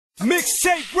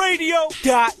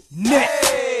mixtaperadio.net.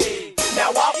 Hey,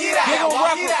 now walk it out. Now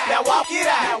walk it out. Now walk it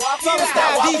out. Southern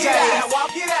style DJs.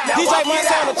 DJ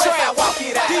Munch on the track.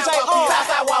 DJ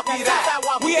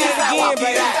we at it again,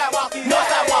 baby.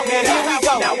 Northside walk it out. Here we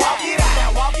go. Now walk it out.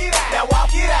 Now walk it out. Now walk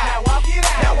it out.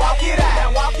 Now walk it out. Now walk it out. Now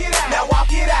walk it out. Now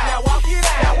walk it out. Now walk it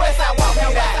out. Now westside walk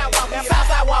it out.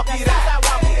 Southside walk it out.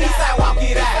 Eastside walk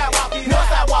it out.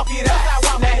 Northside walk it out.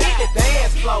 Now hit the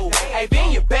dance floor. Hey,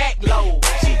 bend your back low.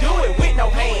 She do it with no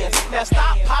hands. Now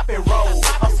stop, pop and roll.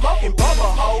 I'm smoking bubble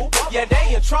hoe. Yeah,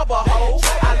 they in trouble hoe.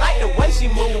 I like the way she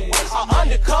moves.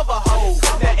 Undercover hoe.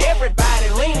 Now everybody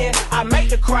leaning. I make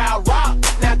the crowd rock.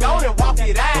 Now go and walk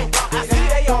it out. I see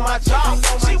they on my job.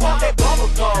 She want that bubble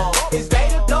gum. Is they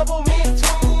the double mint?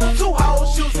 Two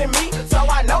hoes choosing me, so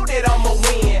I know that I'ma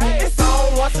win. It's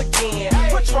on once again.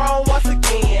 Patron once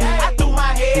again. I threw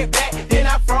my head back, then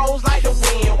I froze like the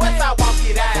wind. Westside walk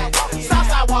it out.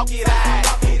 Southside walk it out.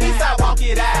 Eastside walk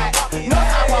it out.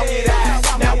 Northside walk it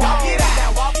out. Now walk it out.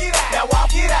 Now walk it out. Now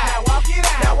walk it out. Now walk it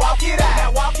out. Now walk it out.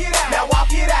 Now walk it out. Now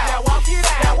walk it out. Now walk it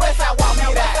out. Now westside walk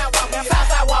it out.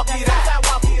 Southside walk it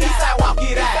out. Eastside walk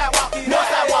it out.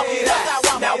 Northside walk it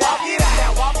out. Now walk it out.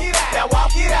 Now walk it out. Now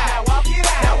walk it out. Now walk it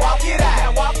out. Now walk it out.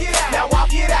 Now walk it out. Now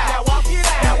walk it out. Now walk it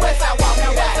out. Now westside walk it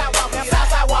out.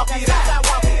 Southside walk it out.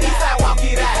 Eastside walk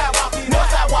it out.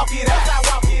 Northside walk it out.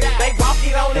 They walk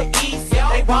it on the east.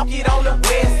 They walk it on the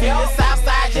west. The south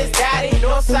side just got it.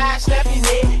 North side snapping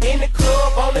it. In the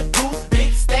club on the goose.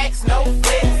 Big stacks, no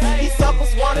flex. These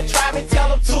suckers wanna try me, tell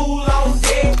them too long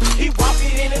dead. He walk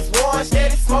it in his one,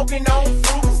 steady smoking on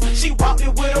fruits. She walked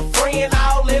it with a friend,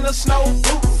 all in a snow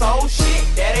boots. Oh shit,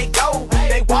 there they go.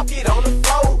 They walk it on the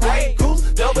floor. Grey goose,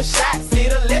 double shots,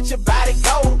 it'll let your body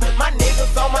go. My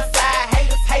niggas on my side,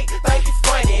 haters hate, think it's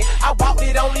funny. I walked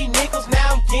it on these niggas,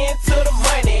 now I'm getting to the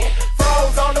money.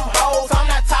 Froze on them hoes, I'm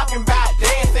not talking about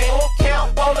dancing. Won't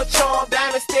count on the charm,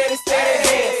 diamond steady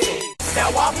dancing. Now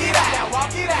walk it out. Now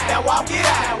walk it out. Now walk it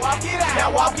out. Now walk it out.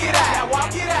 Now walk it out. Now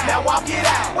walk it out. Now walk it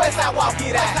out. Westside walk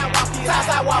it out.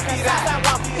 Southside walk it out.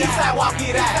 Eastside walk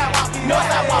it out.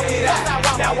 Northside walk it out.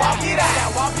 Now walk it out. Now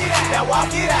walk it out. Now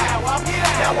walk it out. Now walk it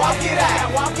out. Now walk it out.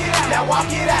 Now walk it out. Now walk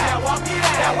it out. Now walk it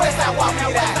out. Now westside walk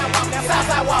it out.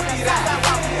 Southside walk it out.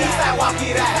 Eastside walk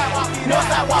it out.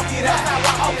 Northside walk it out.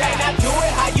 Okay, now do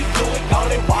it how you do it. Go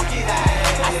and walk it out.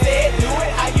 I said